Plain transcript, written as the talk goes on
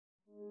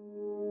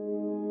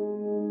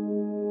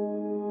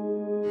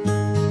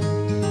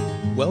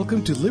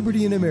Welcome to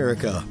Liberty in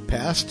America,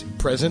 Past,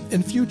 Present,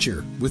 and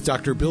Future with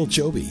Dr. Bill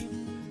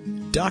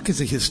Chobe. Doc is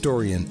a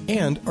historian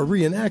and a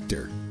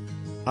reenactor.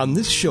 On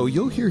this show,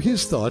 you'll hear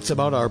his thoughts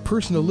about our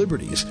personal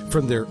liberties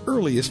from their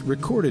earliest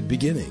recorded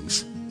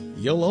beginnings.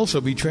 You'll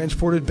also be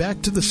transported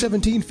back to the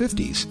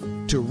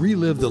 1750s to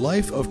relive the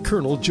life of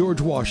Colonel George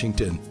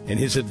Washington and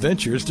his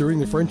adventures during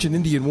the French and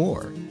Indian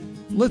War.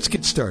 Let's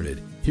get started.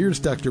 Here's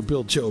Dr.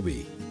 Bill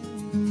Chobe.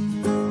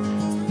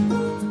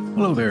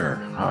 Hello there.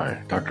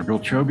 Hi, Dr. Bill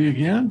Chobe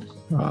again.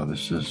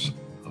 This is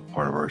a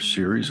part of our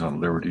series on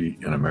Liberty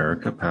in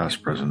America,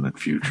 Past, Present, and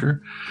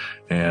Future.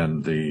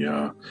 And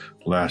the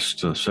last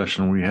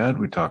session we had,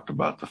 we talked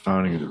about the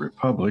founding of the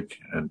Republic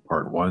and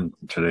part one.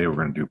 Today we're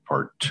going to do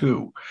part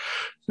two.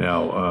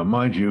 Now,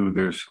 mind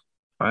you,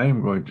 I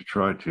am going to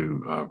try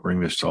to bring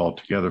this all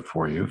together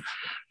for you.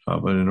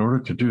 But in order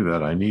to do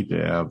that, I need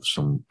to have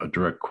some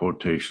direct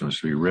quotations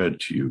to be read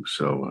to you.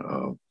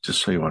 So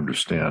just so you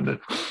understand it,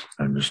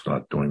 I'm just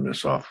not doing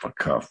this off the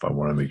cuff. I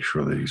want to make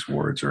sure that these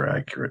words are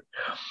accurate.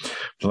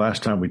 The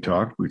last time we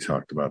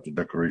talked about the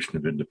Declaration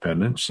of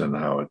Independence and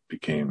how it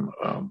became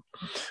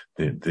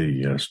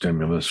the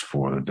stimulus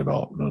for the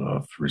development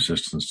of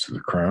resistance to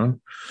the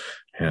crown.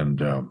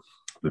 And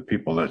the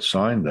people that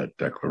signed that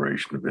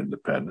Declaration of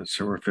Independence,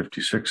 there were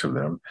 56 of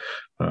them,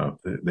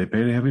 they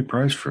paid a heavy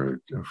price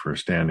for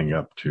standing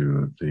up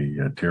to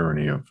the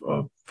tyranny of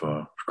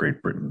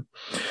Great Britain.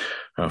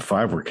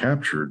 5 were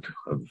captured.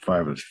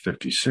 5 of the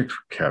 56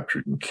 were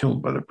captured and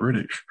killed by the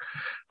British.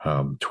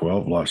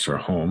 12 lost their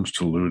homes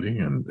to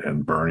looting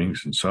and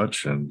burnings and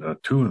such, and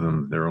 2 of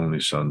them, their only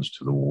sons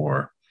to the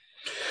war.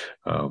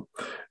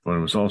 When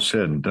it was all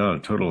said and done, a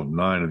total of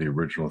 9 of the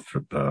original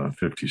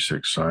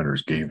 56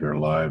 signers gave their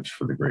lives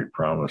for the great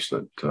promise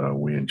that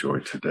we enjoy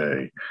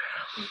today.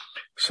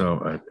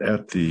 So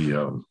at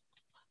the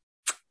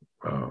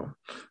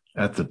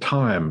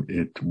time,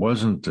 it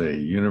wasn't a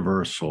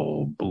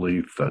universal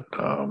belief that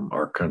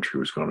our country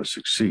was going to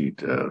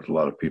succeed. A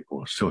lot of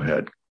people still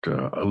had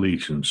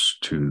allegiance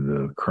to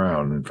the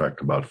crown. In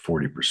fact, about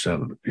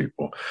 40% of the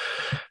people.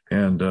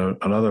 And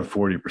another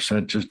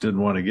 40% just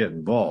didn't want to get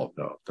involved.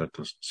 No, that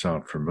doesn't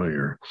sound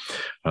familiar.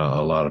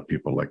 A lot of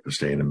people like to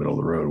stay in the middle of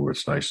the road where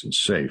it's nice and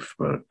safe.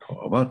 But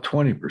about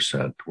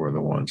 20% were the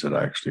ones that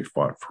actually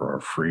fought for our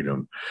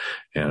freedom.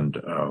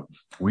 And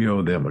we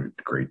owe them a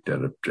great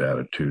debt of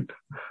gratitude.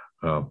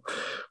 Now,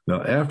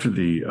 after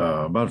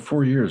about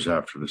 4 years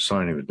after the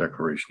signing of the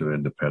Declaration of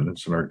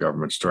Independence and our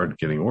government started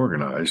getting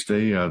organized,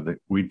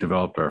 we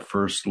developed our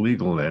first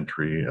legal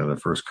entry, the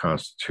first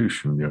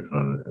constitution,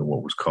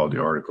 what was called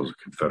the Articles of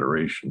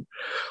Confederation.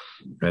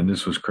 And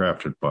this was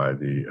crafted by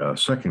the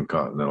Second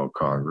Continental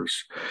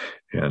Congress.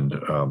 And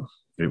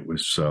it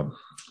was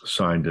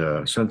sent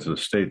to the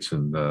states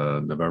in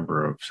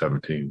November of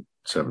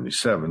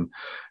 1777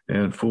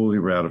 and fully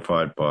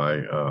ratified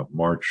by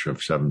March of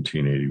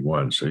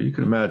 1781. So you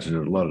can imagine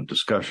there's a lot of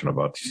discussion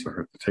about this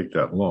to take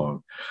that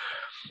long.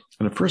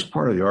 And the first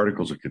part of the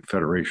Articles of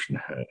Confederation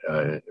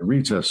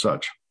reads as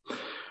such: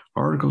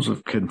 Articles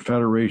of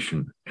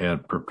Confederation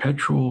and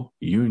perpetual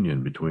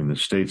union between the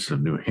states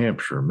of New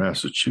Hampshire,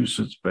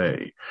 Massachusetts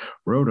Bay,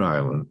 Rhode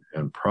Island,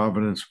 and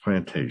Providence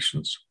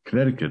Plantations,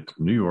 Connecticut,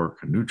 New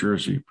York, New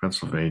Jersey,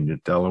 Pennsylvania,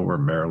 Delaware,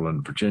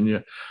 Maryland,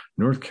 Virginia,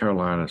 North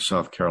Carolina,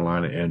 South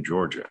Carolina, and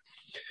Georgia.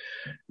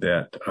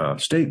 That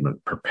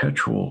statement,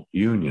 perpetual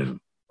union,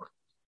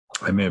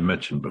 I may have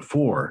mentioned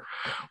before,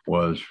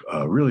 was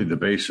really the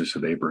basis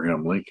that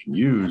Abraham Lincoln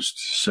used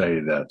to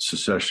say that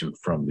secession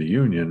from the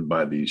Union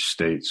by these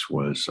states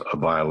was a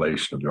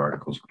violation of the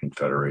Articles of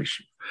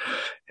Confederation,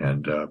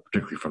 and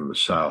particularly from the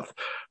South.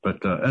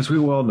 But as we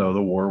well know,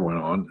 the war went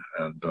on,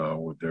 and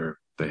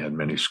they had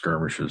many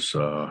skirmishes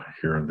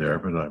here and there,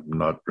 but I'm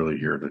not really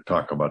here to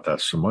talk about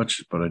that so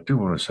much. But I do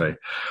want to say,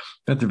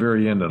 at the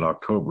very end, in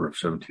October of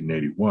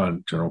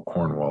 1781, General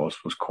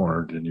Cornwallis was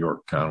cornered in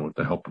Yorktown with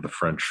the help of the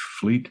French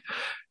fleet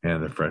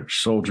and the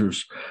French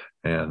soldiers,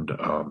 and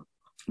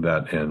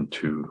that end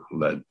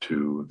led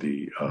to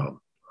the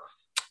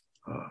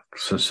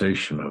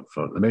cessation of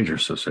the major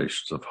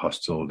cessations of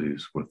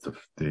hostilities with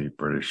the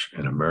British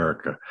in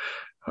America.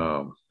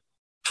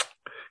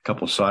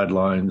 Couple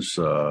sidelines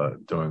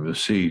during the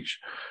siege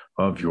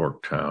of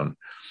Yorktown.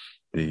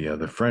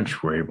 The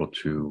French were able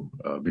to,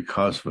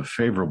 because of a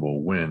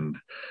favorable wind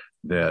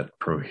that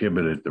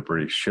prohibited the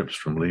British ships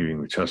from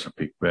leaving the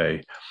Chesapeake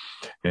Bay,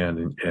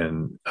 and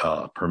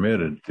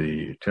permitted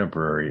the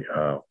temporary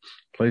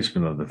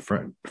placement of the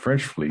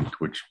French fleet,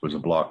 which was a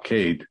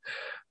blockade.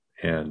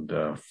 And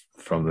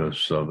from those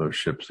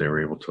ships, they were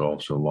able to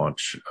also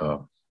launch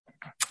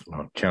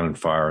cannon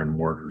fire and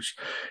mortars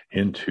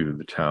into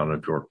the town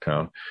of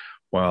Yorktown.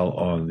 While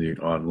on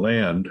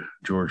land,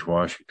 George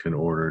Washington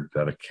ordered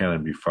that a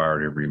cannon be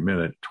fired every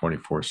minute,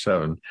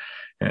 24/7,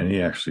 and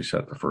he actually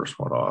set the first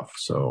one off.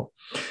 So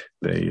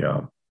they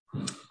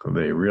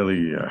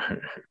really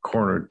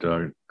cornered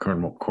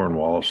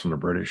Cornwallis and the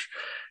British,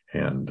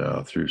 and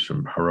through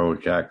some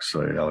heroic acts,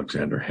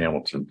 Alexander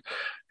Hamilton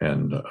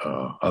and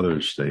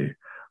others, they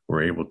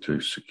were able to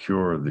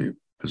secure the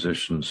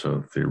positions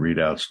of the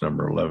redoubts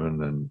number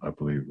 11 and I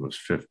believe it was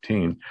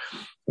 15,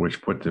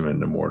 which put them in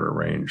the mortar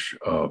range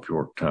of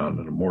Yorktown.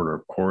 And the mortar,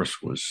 of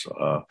course, was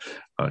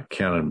a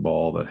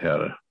cannonball that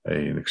had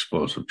an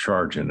explosive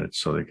charge in it,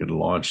 so they could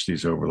launch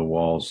these over the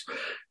walls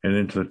and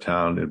into the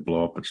town. It'd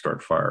blow up and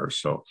start fires.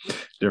 So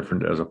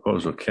different as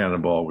opposed to a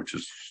cannonball, which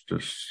is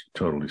just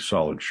totally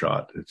solid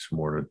shot. It's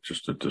more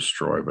just to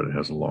destroy, but it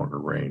has a longer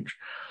range.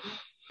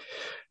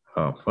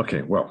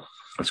 Okay, well,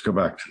 let's go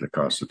back to the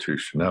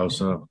Constitution. Now,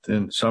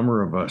 in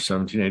summer of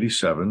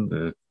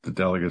 1787, the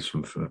delegates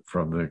from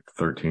the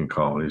 13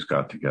 colonies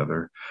got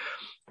together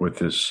with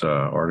this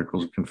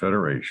Articles of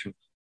Confederation.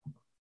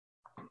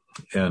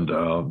 And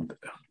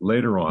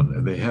later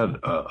on, they had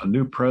a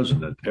new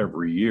president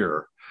every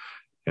year,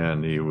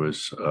 and he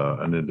was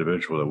an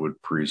individual that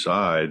would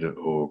preside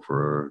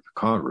over the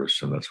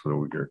Congress, and that's where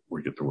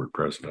we get the word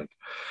president.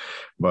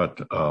 But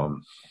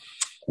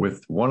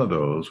with one of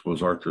those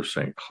was Arthur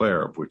St.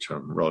 Clair, which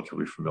I'm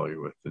relatively familiar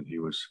with, and he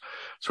was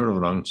sort of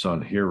an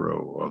unsung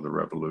hero of the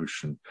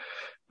Revolution.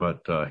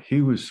 But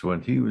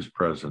when he was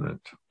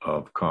president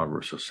of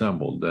Congress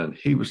assembled, then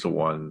he was the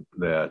one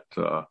that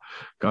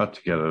got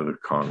together the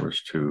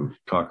Congress to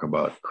talk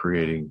about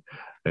creating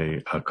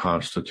a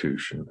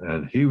constitution.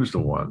 And he was the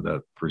one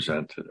that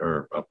presented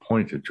or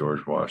appointed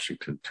George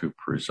Washington to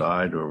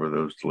preside over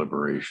those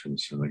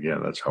deliberations. And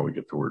again, that's how we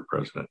get the word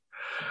president.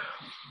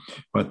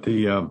 But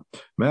the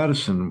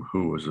Madison,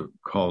 who was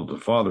called the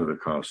father of the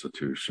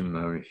Constitution,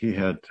 I mean, he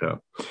had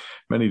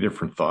many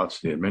different thoughts.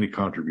 He had many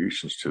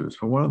contributions to this.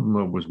 But one of them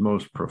that was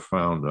most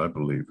profound, I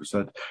believe, is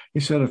that he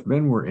said, if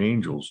men were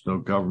angels, no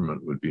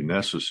government would be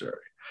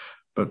necessary.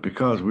 But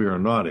because we are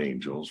not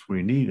angels,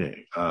 we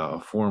need a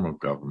form of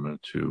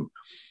government to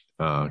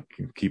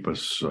keep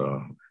us,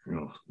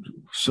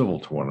 civil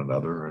to one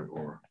another,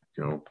 or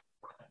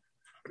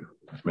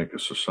make a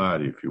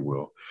society, if you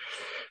will.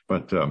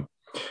 But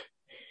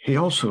he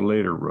also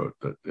later wrote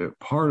that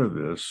part of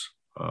this,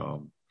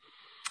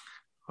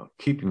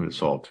 keeping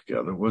this all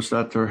together, was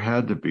that there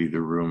had to be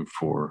the room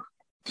for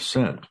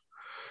dissent,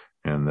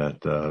 and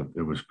that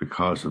it was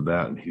because of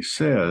that. And he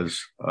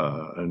says,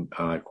 and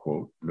I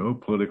quote, "No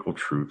political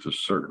truth is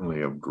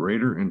certainly of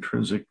greater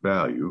intrinsic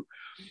value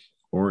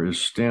or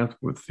is stamped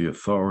with the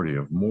authority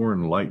of more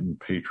enlightened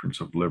patrons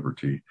of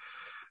liberty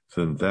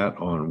than that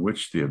on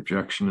which the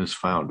objection is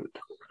founded,"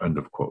 end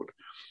of quote.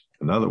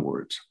 In other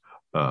words,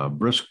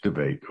 brisk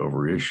debate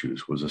over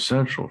issues was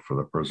essential for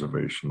the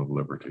preservation of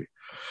liberty.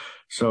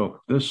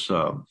 So this,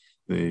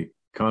 the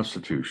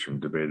Constitution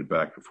debated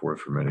back and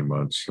forth for many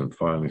months, and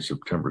finally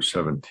September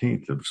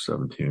 17th of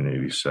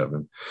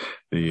 1787,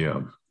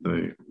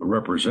 the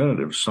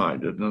representatives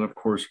signed it. And of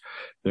course,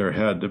 there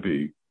had to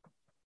be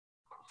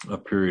a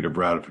period of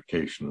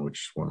ratification,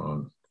 which went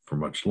on for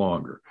much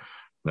longer.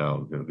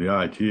 Now, the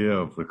idea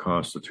of the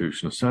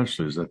Constitution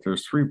essentially is that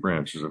there's three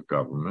branches of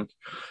government,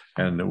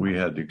 and that we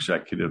had the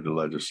executive, the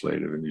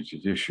legislative, and the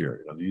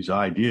judiciary. Now, these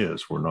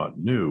ideas were not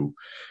new,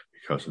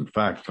 because in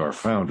fact, our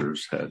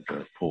founders had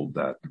pulled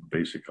that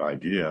basic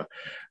idea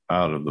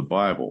out of the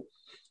Bible.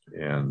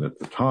 And at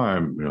the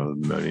time,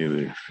 many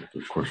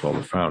of course, all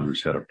the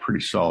founders had a pretty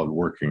solid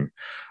working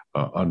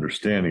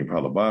understanding of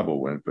how the Bible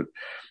went. But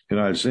in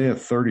Isaiah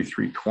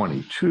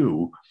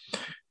 33:22,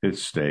 it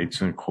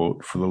states, and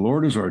quote, "For the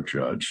Lord is our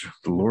judge,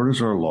 the Lord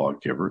is our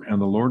lawgiver, and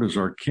the Lord is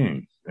our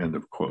king," end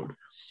of quote.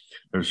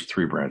 There's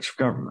three branches of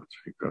government.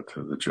 You've got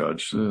the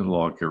judge, the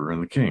lawgiver,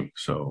 and the king.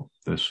 So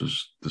this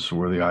is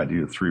where the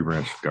idea of three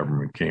branches of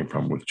government came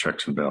from, with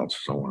checks and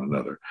balances on one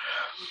another.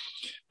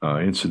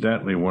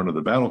 Incidentally, one of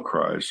the battle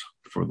cries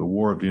for the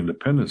War of the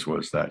Independence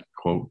was that,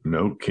 quote,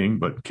 "No king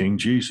but King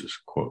Jesus,"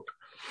 quote.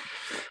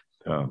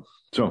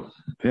 So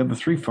they have the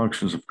three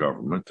functions of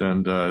government,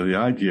 and the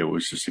idea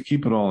was just to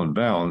keep it all in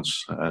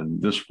balance,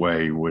 and this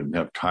way you wouldn't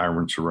have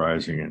tyrants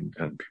arising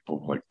and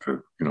people like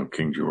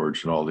King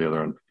George and all the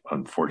other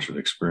unfortunate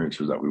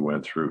experiences that we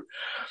went through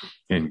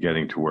in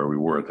getting to where we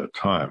were at that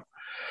time.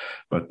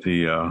 But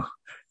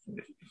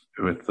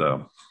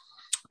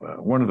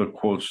one of the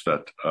quotes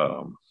that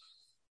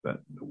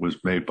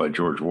was made by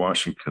George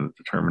Washington at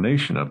the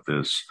termination of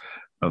this,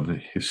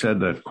 he said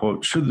that,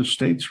 quote, "Should the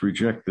states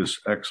reject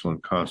this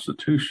excellent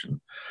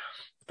Constitution,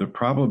 the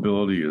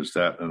probability is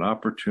that an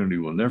opportunity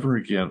will never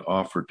again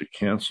offer to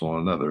cancel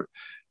another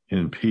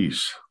in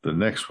peace. The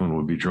next one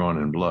will be drawn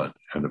in blood,"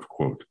 end of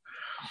quote.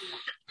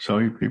 So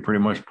he pretty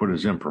much put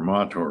his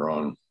imprimatur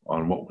on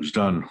what was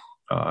done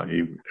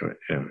in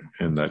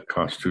that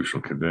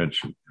Constitutional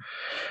Convention.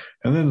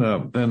 And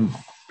then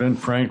Ben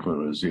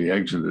Franklin, as he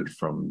exited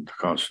from the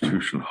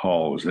Constitution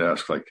Hall, was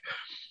asked,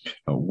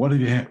 what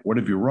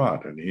have you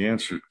wrought? And he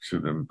answered to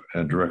them,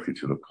 and directly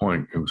to the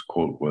point, his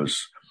quote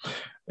was,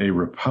 "A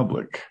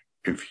republic,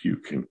 if you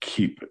can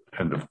keep it,"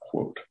 end of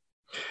quote.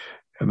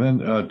 And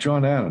then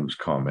John Adams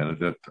commented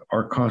that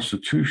our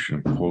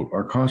Constitution, quote,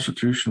 "Our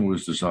Constitution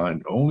was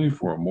designed only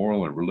for a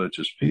moral and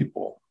religious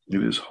people.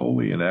 It is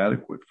wholly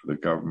inadequate for the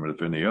government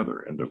of any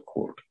other," end of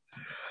quote.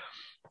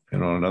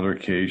 And on another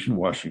occasion,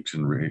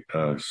 Washington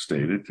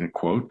stated, and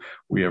quote,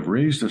 "We have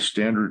raised a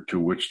standard to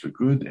which the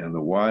good and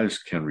the wise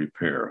can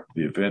repair.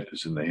 The event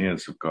is in the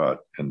hands of God,"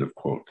 end of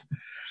quote.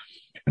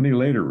 And he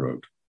later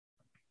wrote,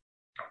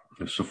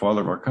 "It's the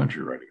father of our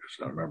country writing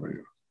this. I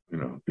remember,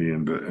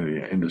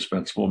 the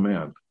indispensable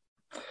man.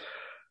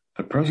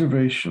 The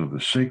preservation of the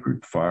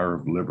sacred fire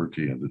of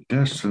liberty and the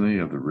destiny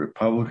of the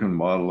Republican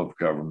model of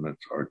government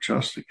are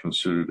justly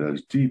considered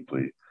as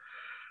deeply,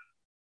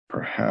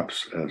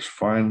 perhaps as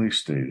finely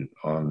stated,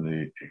 on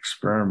the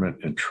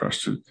experiment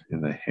entrusted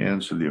in the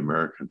hands of the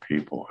American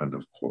people," end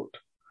of quote.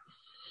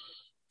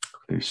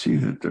 They see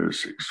that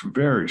there's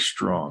very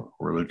strong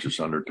religious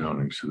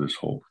undertonings to this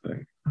whole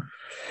thing.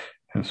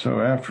 And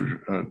so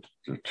after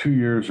 2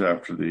 years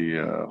after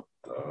the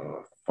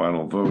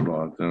final vote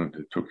on it, then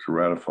it took to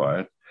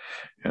ratify it.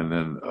 And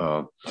then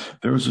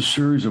there was a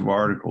series of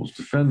articles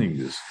defending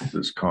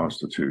this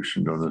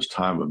Constitution during this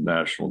time of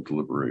national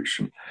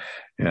deliberation.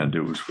 And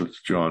it was with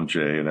John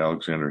Jay and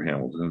Alexander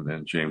Hamilton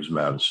and James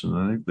Madison.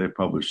 And they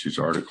published these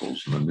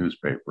articles in the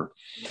newspaper,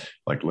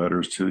 like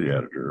letters to the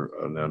editor,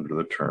 and under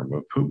the term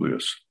of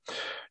Publius.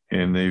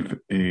 And they've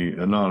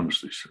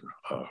anonymously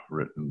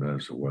written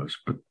as it was,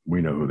 but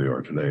we know who they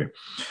are today.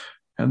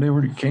 And they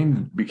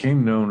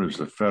became known as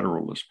the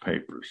Federalist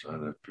Papers.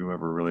 And if you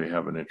ever really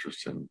have an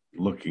interest in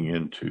looking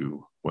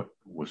into what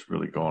was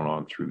really going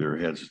on through their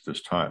heads at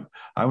this time,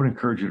 I would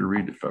encourage you to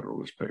read the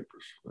Federalist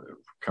Papers,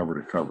 cover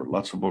to cover.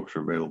 Lots of books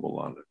are available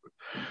on it.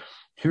 But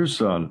here's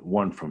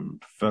one from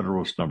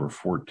Federalist number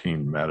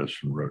 14,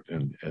 Madison wrote,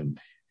 and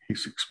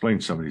he's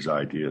explained some of these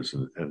ideas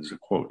as a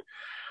quote.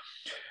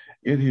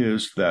 "It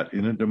is that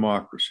in a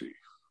democracy,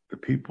 the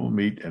people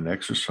meet and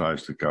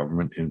exercise the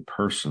government in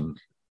person.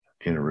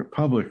 In a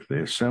republic,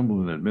 they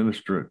assemble and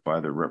administer it by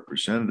their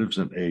representatives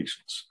and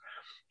agents.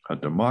 A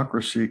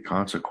democracy,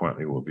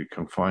 consequently, will be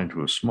confined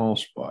to a small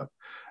spot.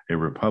 A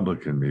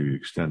republic can be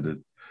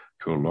extended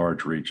to a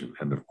large region,"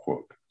 end of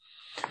quote.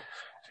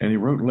 And he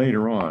wrote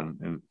later on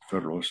in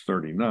Federalist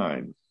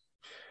 39,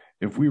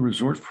 "If we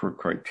resort for a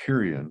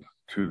criterion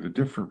to the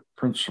different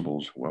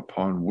principles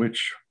upon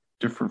which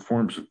different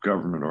forms of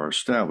government are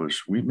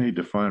established, we may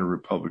define a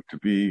republic to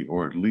be,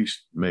 or at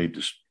least may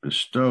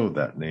bestow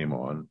that name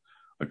on,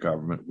 a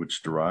government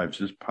which derives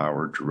its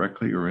power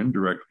directly or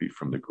indirectly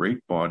from the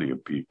great body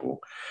of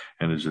people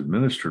and is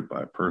administered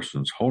by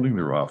persons holding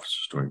their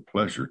offices during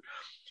pleasure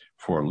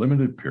for a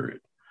limited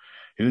period.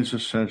 It is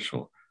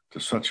essential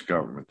to such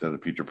government that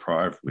it be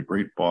deprived from the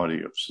great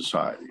body of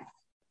society."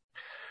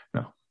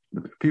 Now,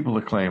 the people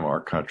that claim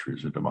our country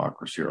is a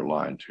democracy are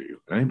lying to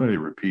you. Anybody who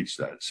repeats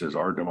that, says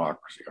our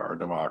democracy,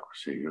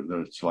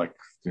 it's like,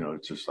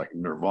 it's just like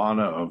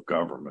nirvana of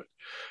government.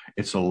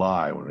 It's a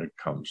lie when it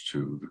comes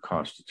to the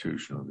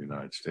Constitution of the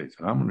United States.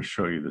 And I'm going to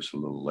show you this a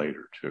little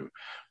later, too,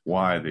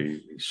 why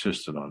they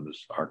insisted on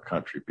this, our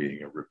country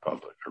being a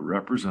republic, a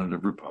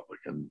representative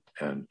republic. And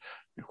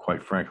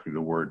quite frankly, the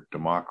word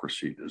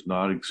democracy does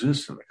not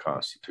exist in the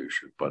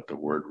Constitution, but the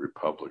word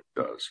republic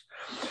does.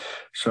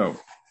 So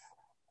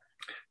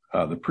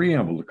the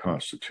preamble of the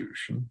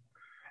Constitution,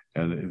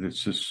 and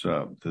it's just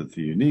the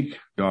unique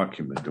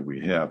document that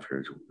we have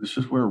here. This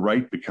is where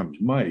right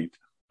becomes might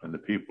and the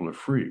people are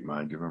free.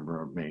 Mind you, remember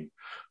our main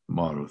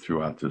motto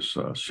throughout this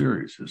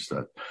series is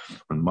that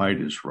when might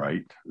is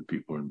right, the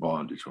people are in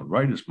bondage. When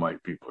right is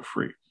might, people are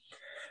free.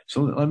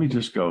 So let me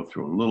just go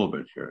through a little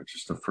bit here.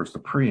 Just the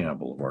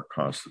preamble of our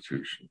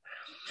Constitution.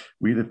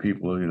 "We, the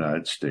people of the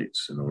United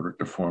States, in order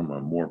to form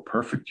a more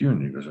perfect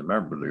union," because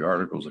remember, the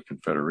Articles of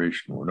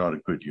Confederation were not a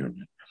good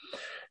union.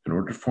 "In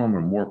order to form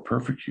a more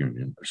perfect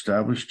union,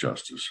 establish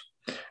justice,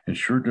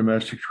 ensure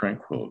domestic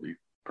tranquility,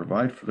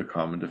 provide for the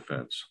common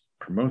defense,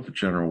 promote the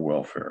general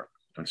welfare,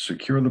 and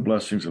secure the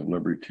blessings of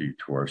liberty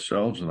to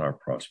ourselves and our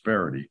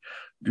prosperity,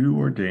 do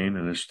ordain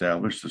and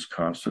establish this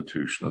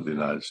Constitution of the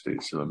United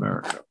States of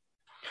America."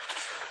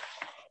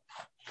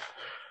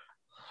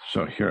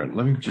 So here,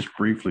 let me just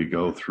briefly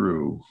go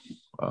through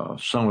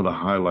some of the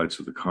highlights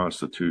of the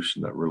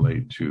Constitution that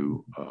relate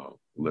to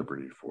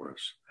liberty for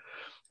us.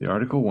 The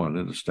Article 1,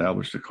 it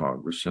established a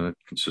Congress, and it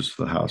consists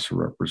of the House of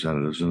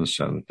Representatives and the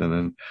Senate, and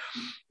then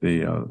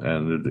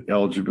the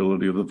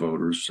eligibility of the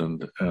voters,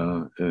 and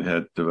it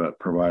had to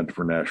provide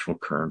for national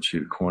currency,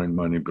 to coin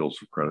money, bills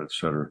of credit, et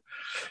cetera.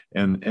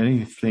 And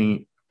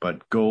anything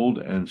but gold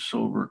and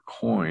silver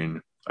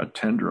coin, a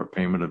tender, a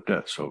payment of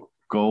debt. So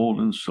gold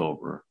and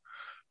silver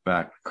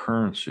backed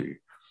currency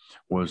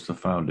was the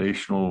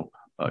foundational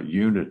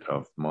unit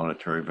of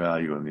monetary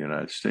value in the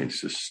United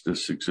States.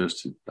 This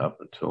existed up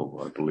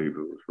until, I believe it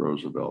was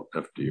Roosevelt,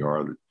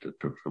 FDR, that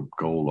took some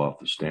gold off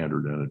the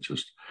standard, and it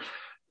just,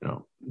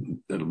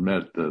 it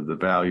meant the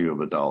value of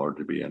a dollar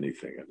to be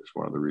anything. And it's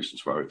one of the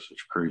reasons why we have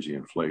such crazy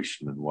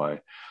inflation and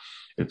why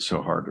it's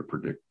so hard to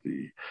predict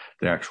the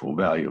actual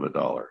value of a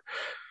dollar.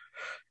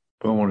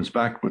 But when it's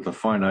backed with a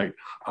finite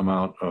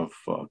amount of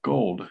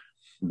gold,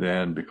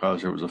 then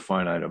because there was a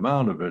finite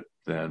amount of it,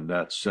 then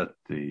that set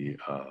the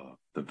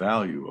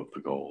value of the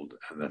gold,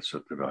 and that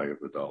set the value of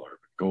the dollar.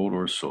 Gold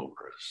or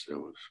silver, it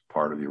was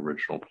part of the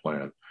original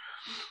plan.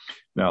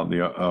 Now,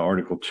 the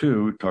Article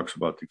 2 talks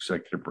about the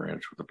executive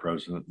branch with the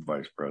president and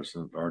vice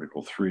president.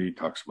 Article 3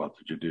 talks about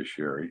the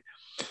judiciary.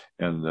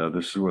 And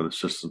this is where the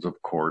systems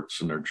of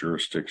courts and their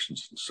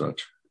jurisdictions and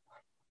such.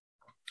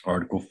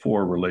 Article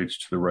 4 relates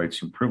to the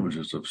rights and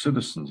privileges of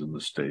citizens in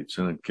the states,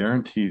 and it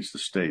guarantees the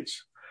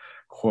states,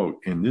 quote,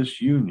 in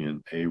this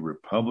union, a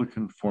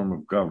republican form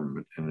of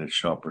government, and it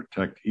shall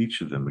protect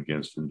each of them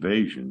against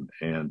invasion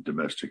and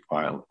domestic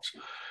violence.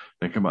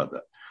 Think about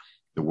that.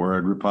 The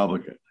word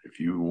Republican. If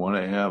you want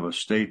to have a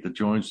state that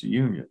joins the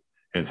union,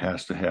 it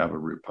has to have a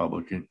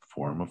Republican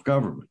form of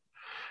government.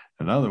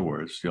 In other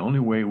words, the only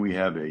way we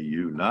have a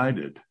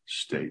United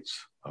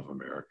States of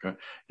America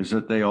is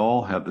that they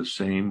all have the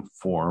same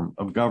form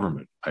of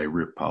government, a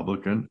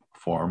Republican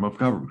form of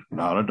government,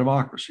 not a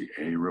democracy,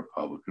 a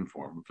Republican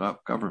form of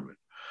government.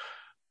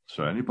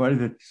 So anybody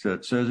that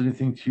says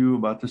anything to you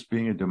about this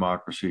being a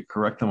democracy,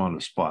 correct them on the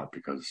spot,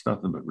 because it's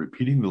nothing but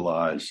repeating the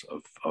lies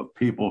of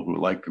people who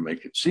like to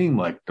make it seem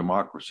like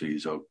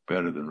democracies are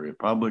better than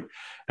republic.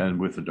 And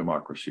with a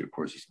democracy, of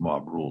course, it's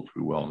mob ruled.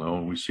 We well know,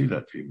 and we see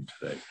that even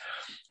today.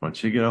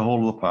 Once you get a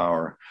hold of the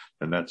power,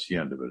 then that's the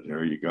end of it.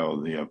 There you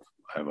go. They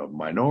have a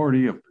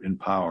minority in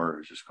power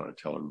who's just going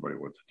to tell everybody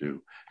what to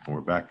do. And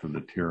we're back to the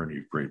tyranny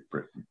of Great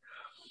Britain.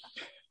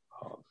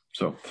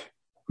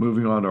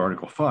 Moving on to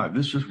Article 5,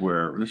 this is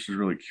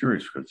really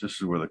curious, because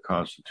this is where the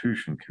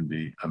Constitution can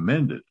be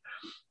amended.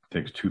 It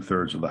takes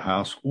 2/3 of the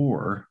House,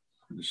 or,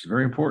 this is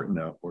very important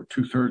now, or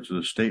 2/3 of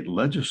the state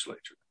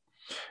legislature.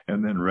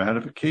 And then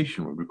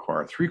ratification would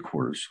require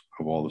 3/4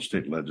 of all the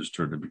state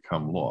legislature to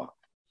become law.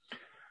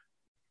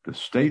 The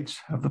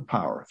states have the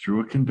power through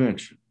a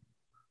convention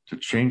to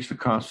change the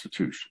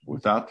Constitution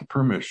without the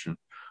permission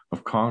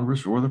of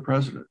Congress or the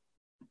president.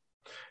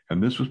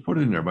 And this was put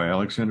in there by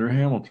Alexander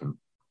Hamilton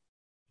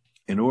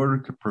in order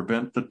to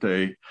prevent the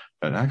day,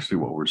 and actually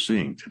what we're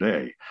seeing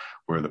today,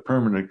 where the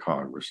permanent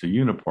Congress, the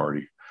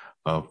uniparty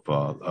of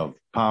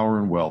power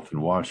and wealth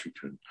in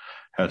Washington,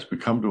 has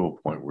become to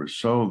a point where it's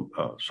so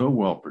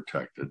well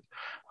protected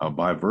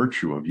by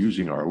virtue of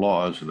using our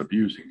laws and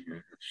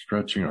abusing,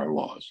 stretching our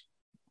laws,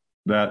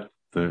 that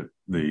the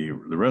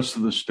rest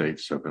of the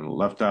states have been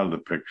left out of the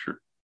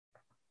picture,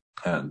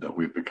 and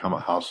we've become a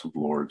House of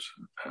Lords,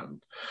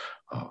 and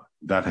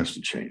that has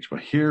to change.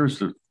 But here's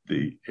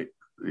the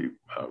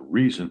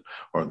reason,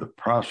 or the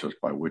process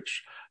by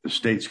which the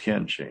states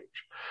can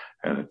change.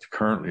 And it's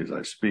currently, as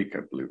I speak,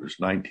 I believe there's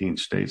 19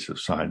 states have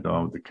signed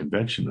on with the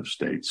Convention of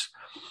States.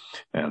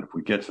 And if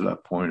we get to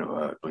that point of,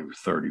 I believe,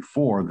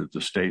 34, that the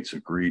states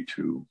agree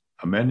to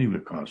amending the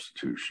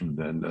Constitution,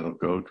 then they'll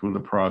go through the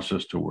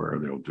process to where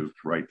they'll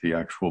write the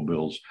actual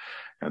bills.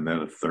 And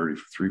then if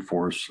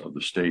 3/4 of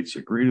the states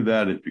agree to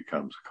that, it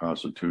becomes a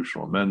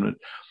constitutional amendment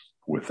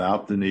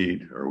without the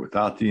need or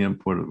without the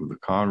input of the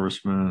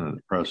congressmen and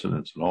the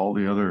presidents and all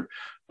the other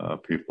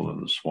people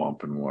in the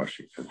swamp in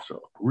Washington.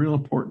 So real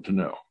important to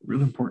know.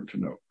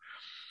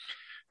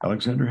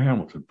 Alexander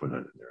Hamilton put that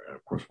in there. And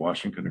of course,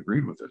 Washington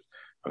agreed with it.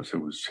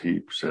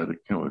 He said,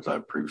 as I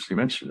previously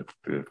mentioned,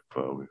 if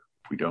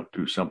we don't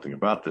do something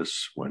about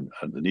this when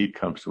the need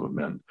comes to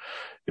amend,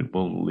 it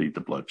will lead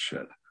to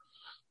bloodshed.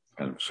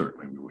 And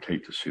certainly we would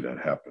hate to see that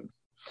happen.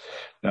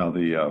 Now,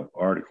 the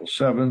Article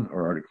 7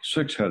 or Article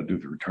 6 had to do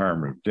with the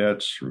retirement of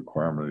debts, the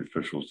requirement of the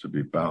officials to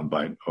be bound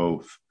by an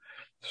oath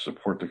to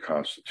support the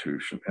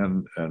Constitution,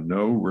 and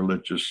no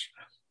religious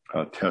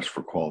test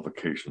for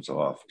qualifications of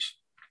office.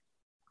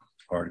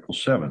 Article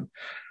 7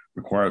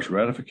 requires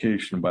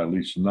ratification by at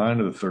least 9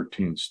 of the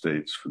 13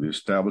 states for the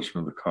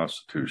establishment of the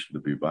Constitution to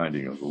be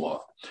binding of the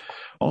law.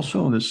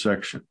 Also in this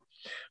section,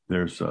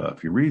 there's,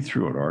 if you read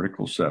through it,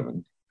 Article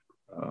 7,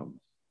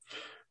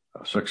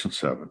 Section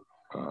 7,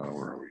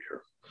 where are we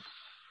here?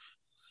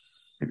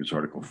 I think it's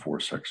Article 4,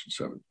 Section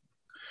 7.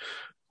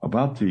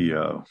 About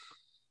the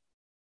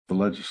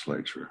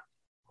legislature.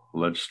 The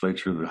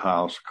legislature, the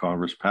House,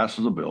 Congress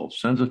passes a bill,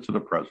 sends it to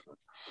the president,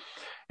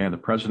 and the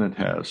president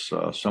has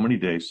so many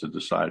days to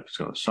decide if he's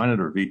going to sign it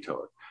or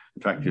veto it.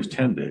 In fact, he has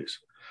 10 days.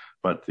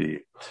 But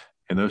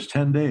in those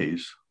 10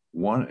 days,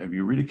 if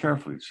you read it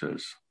carefully, it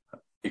says,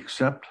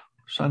 except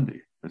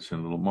Sunday. It's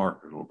in little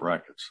markers, little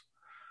brackets.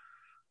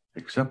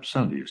 Except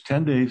Sunday. It's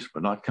 10 days,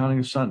 but not counting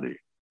a Sunday,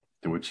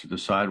 to which to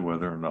decide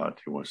whether or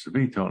not he wants to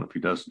veto. And if he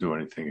doesn't do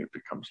anything, it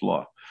becomes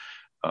law.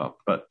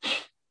 But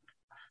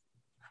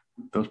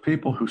those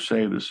people who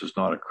say this is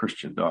not a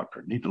Christian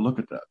doctrine need to look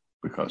at that,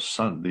 because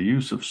the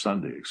use of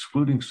Sunday,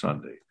 excluding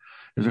Sunday,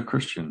 is a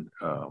Christian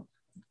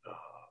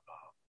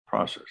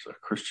process, a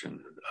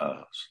Christian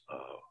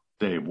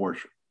day of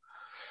worship.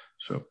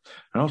 So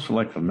I'd also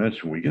like to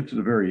mention, when we get to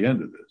the very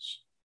end of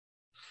this,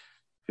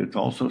 it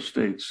also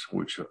states,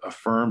 which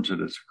affirms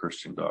it as a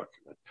Christian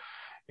document,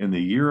 in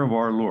the year of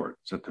our Lord,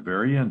 it's at the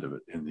very end of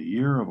it, in the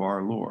year of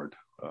our Lord,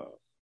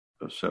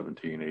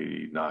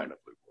 1789, I believe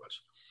it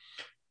was.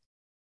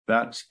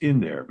 That's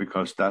in there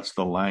because that's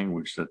the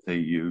language that they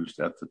used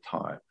at the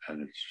time.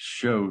 And it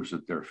shows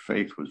that their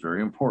faith was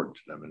very important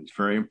to them. And it's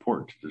very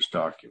important to this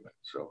document.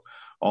 So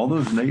all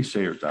those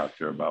naysayers out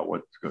there about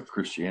what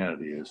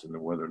Christianity is and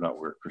whether or not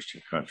we're a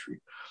Christian country,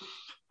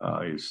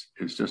 is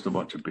just a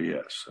bunch of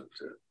BS. And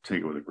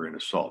take it with a grain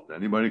of salt.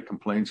 Anybody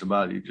complains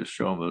about it, you just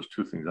show them those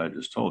two things I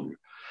just told you,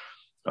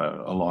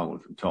 along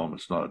with them, tell them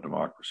it's not a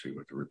democracy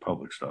with the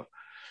republic stuff,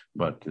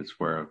 but it's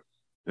where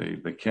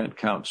they can't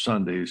count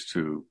Sundays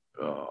to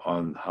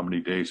on how many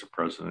days a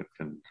president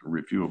can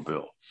review a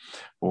bill,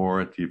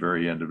 or at the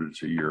very end of it,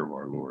 it's a year of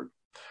our Lord.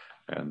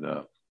 And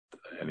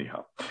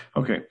anyhow,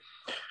 okay,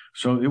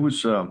 so it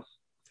was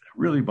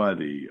really by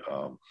the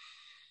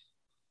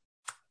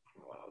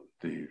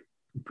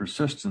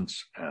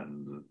persistence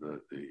and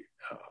the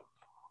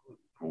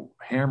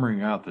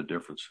hammering out the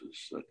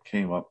differences that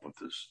came up with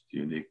this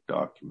unique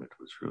document,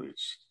 which really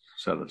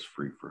set us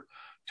free for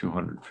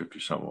 250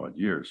 some odd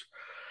years.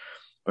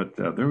 But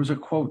there was a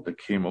quote that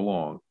came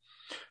along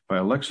by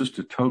Alexis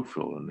de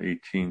Tocqueville in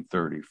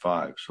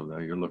 1835. So now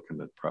you're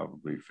looking at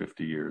probably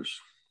 50 years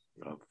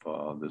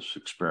of this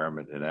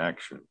experiment in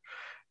action.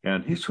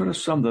 And he sort of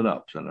summed it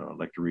up, and I'd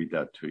like to read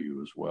that to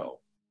you as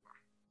well.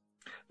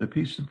 The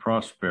peace and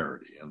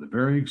prosperity and the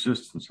very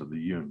existence of the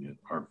Union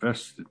are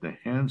vested in the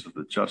hands of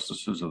the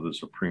justices of the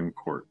Supreme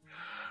Court.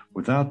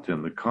 Without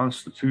them, the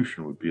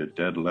Constitution would be a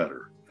dead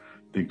letter.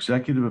 The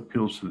executive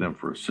appeals to them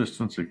for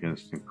assistance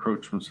against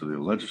encroachments of the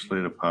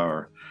legislative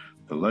power.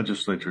 The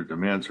legislature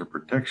demands their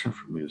protection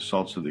from the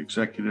assaults of the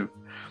executive.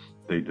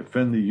 They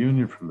defend the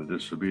Union from the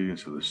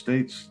disobedience of the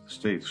states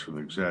from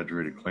the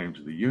exaggerated claims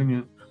of the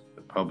Union,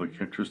 the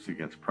public interest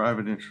against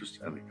private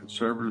interest, and the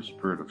conservative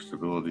spirit of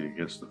stability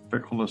against the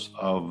fickleness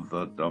of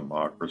the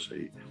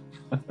democracy.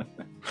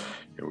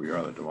 Here we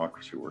are, the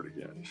democracy word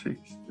again. You see,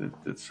 it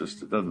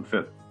doesn't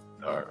fit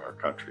our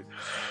country.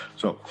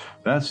 So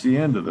that's the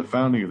end of the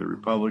founding of the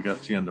Republic.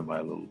 That's the end of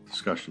my little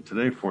discussion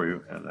today for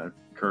you. And I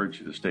encourage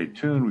you to stay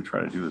tuned. We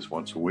try to do this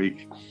once a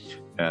week.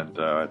 And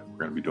we're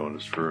going to be doing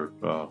this for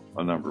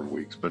a number of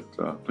weeks. But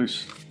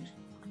please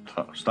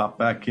stop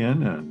back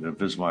in and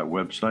visit my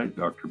website,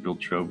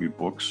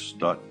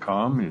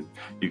 drbillchobybooks.com.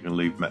 You can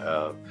leave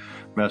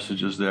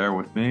messages there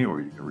with me, or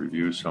you can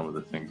review some of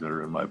the things that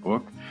are in my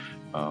book.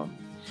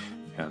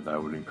 And I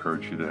would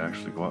encourage you to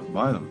actually go out and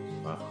buy them.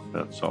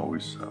 That's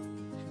always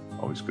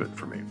good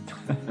for me.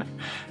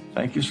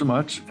 Thank you so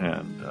much,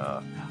 and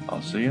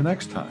I'll see you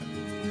next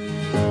time.